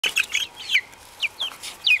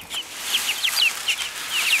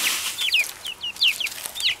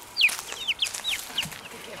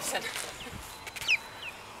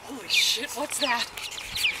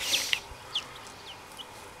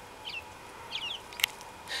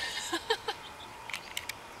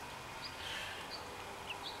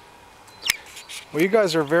Well, you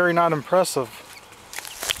guys are very not impressive.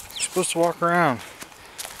 You're supposed to walk around,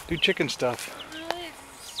 do chicken stuff.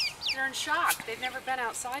 They're in shock. They've never been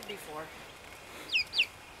outside before.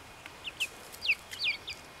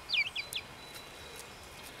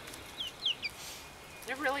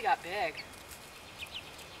 They really got big.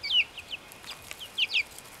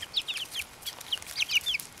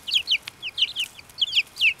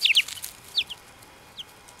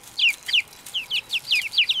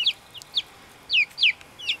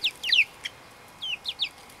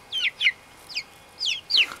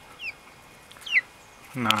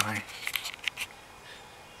 Nye.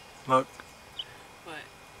 Look. What?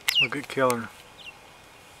 Look at Killer.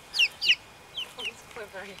 Oh, he's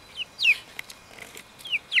quivering.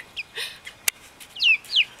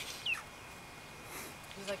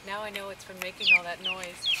 He's like, now I know it's from making all that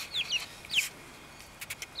noise.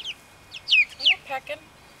 I'm not pecking.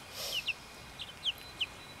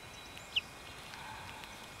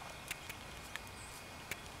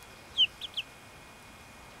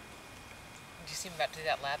 Did you see him about to do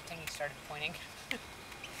that lab thing? He started pointing. Damn,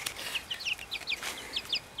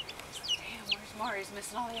 where's Mari? He's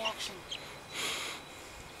missing all the action.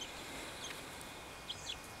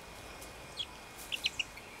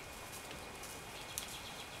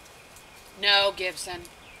 No, Gibson.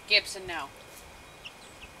 Gibson, no.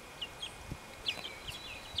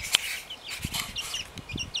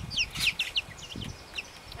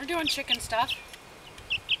 We're doing chicken stuff.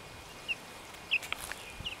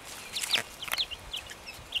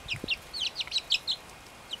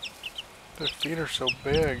 Their feet are so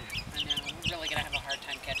big. I know. We're really going to have a hard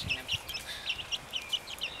time catching them.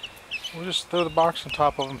 We'll just throw the box on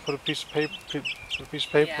top of them, put a piece of paper,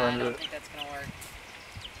 Yeah, I under don't it. think that's going to work.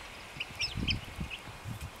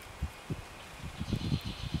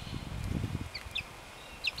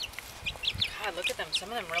 God, look at them. Some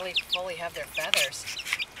of them really fully have their feathers.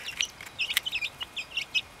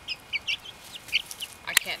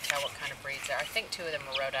 I can't tell what kind of breeds they are. I think 2 of them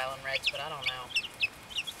are Rhode Island Reds, but I don't know.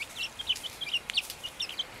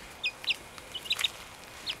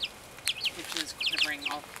 Gibson is quivering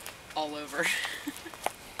all over.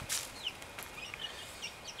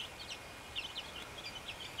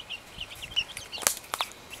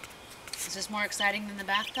 Is this more exciting than the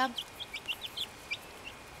bathtub?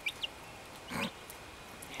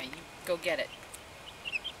 Yeah, you go get it.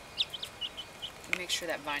 Make sure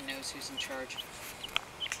that Vine knows who's in charge.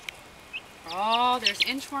 Oh, there's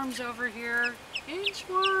inchworms over here.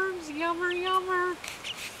 Inchworms, yummer, yummer.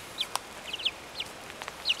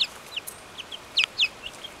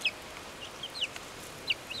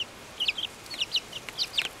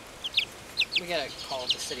 We gotta call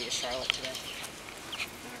the city of Charlotte today.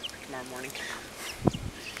 Or tomorrow morning.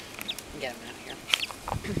 And get them out of here.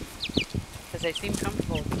 Because they seem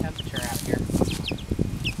comfortable with the temperature out here.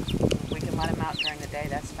 We can let them out during the day,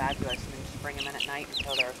 that's fabulous. And then just bring them in at night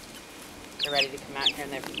until they're ready to come out here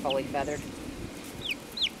and they're fully feathered.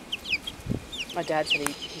 My dad said,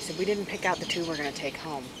 he said, we didn't pick out the 2 we're going to take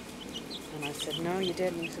home. And I said, no, you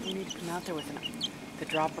didn't. He said, we need to come out there with the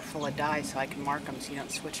dropper full of dye so I can mark them so you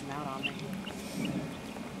don't switch them out on me.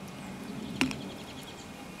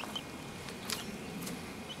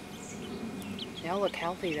 They all look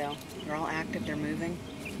healthy though. They're all active, they're moving.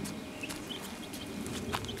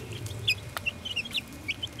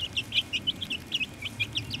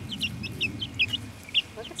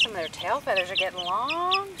 Look at some of their tail feathers are getting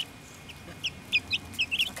long.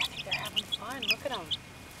 Look, I think they're having fun. Look at them.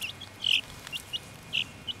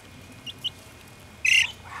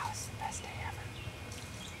 Wow, it's the best day ever.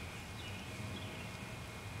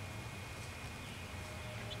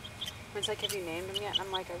 It's like, have you named them yet? And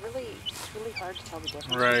I'm like, it's really hard to tell the difference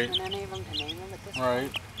between any of them to name them at this point.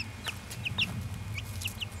 Right.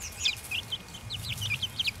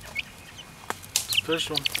 It's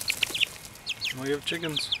official. We have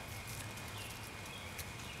chickens.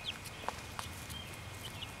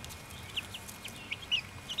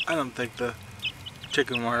 I don't think the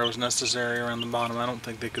chicken wire was necessary around the bottom. I don't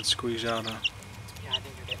think they could squeeze out a Yeah, I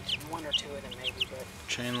think you're getting 1 or 2 of them maybe, but...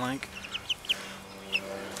 chain link.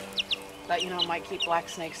 But, you know, it might keep black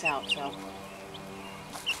snakes out, so...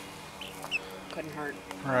 Couldn't hurt.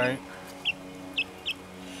 Right.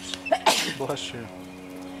 Bless you.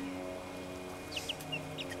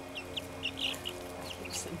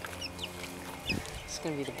 It's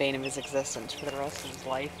going to be the bane of his existence for the rest of his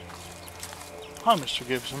life. Hi, Mr.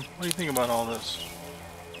 Gibson. What do you think about all this?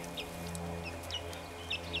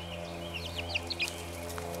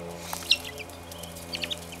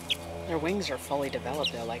 Their wings are fully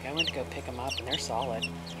developed though. Like, I went to go pick them up and they're solid.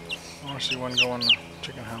 I want to see one go in the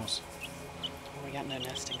chicken house. We got no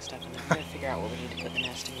nesting stuff in there. We gotta figure out where we need to put the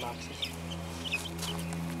nesting boxes.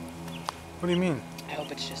 What do you mean? I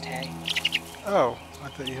hope it's just hay. Oh, I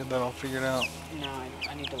thought you had that all figured out. No,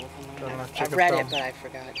 I need to look Do I have on enough that. I chicken read film? it, but I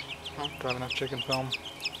forgot. Huh? Do I have enough chicken film?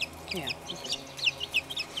 Yeah.